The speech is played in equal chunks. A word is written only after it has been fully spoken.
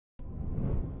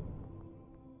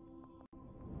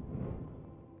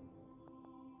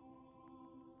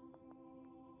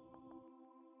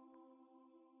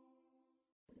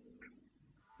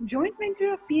Joint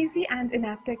venture of PAC and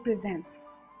Inaptech presents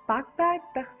PAC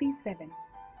Takhti 7.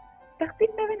 Takhti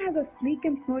 7 has a sleek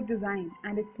and smooth design,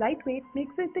 and its lightweight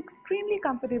makes it extremely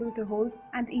comfortable to hold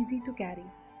and easy to carry.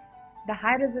 The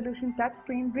high-resolution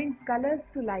touchscreen brings colors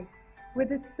to life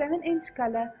with its 7-inch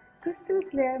color, crystal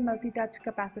clear multi-touch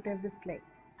capacitive display.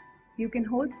 You can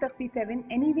hold Takhti 7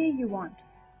 any way you want.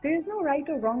 There is no right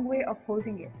or wrong way of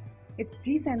holding it. Its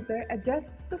G sensor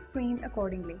adjusts the screen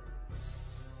accordingly.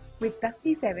 With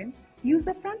Takhti 7, use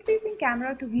the front-facing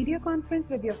camera to video conference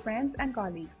with your friends and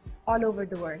colleagues all over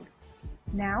the world.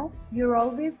 Now, you're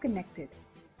always connected.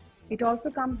 It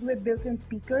also comes with built-in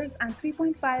speakers and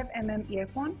 3.5mm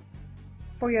earphone.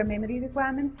 For your memory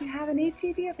requirements, you have an 8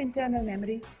 GB of internal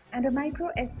memory and a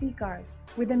micro SD card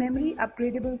with a memory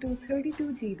upgradable to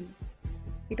 32 GB.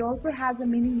 It also has a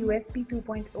mini USB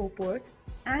 2.0 port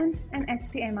and an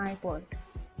HDMI port.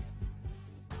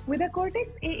 With a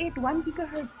Cortex-A8 1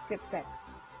 GHz chipset,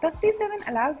 Takhti 7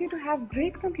 allows you to have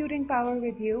great computing power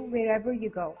with you wherever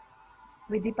you go.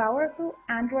 With the powerful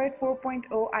Android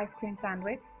 4.0 ice cream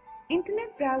sandwich,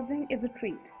 internet browsing is a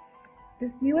treat.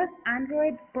 This newest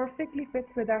Android perfectly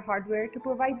fits with our hardware to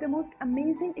provide the most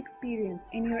amazing experience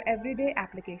in your everyday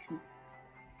applications.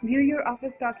 View your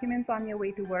Office documents on your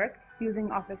way to work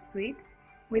using Office Suite.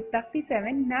 With Takhti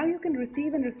 7, now you can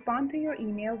receive and respond to your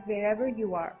emails wherever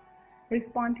you are.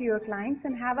 Respond to your clients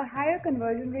and have a higher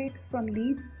conversion rate from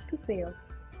leads to sales.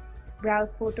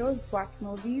 Browse photos, watch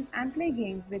movies, and play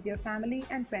games with your family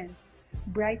and friends.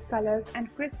 Bright colors and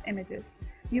crisp images.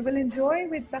 You will enjoy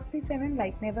with Takhti 7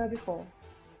 like never before.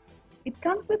 It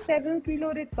comes with several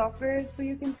preloaded softwares, so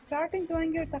you can start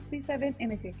enjoying your Takhti 7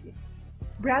 immediately.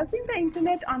 Browsing the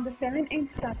internet on the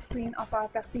 7-inch touchscreen of our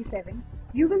Takhti 7,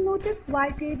 you will notice why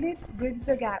tablets bridge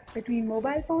the gap between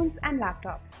mobile phones and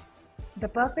laptops. The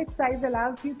perfect size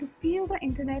allows you to feel the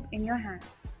internet in your hand.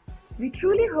 We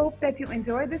truly hope that you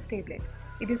enjoy this tablet.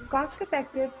 It is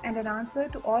cost-effective and an answer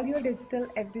to all your digital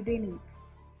everyday needs.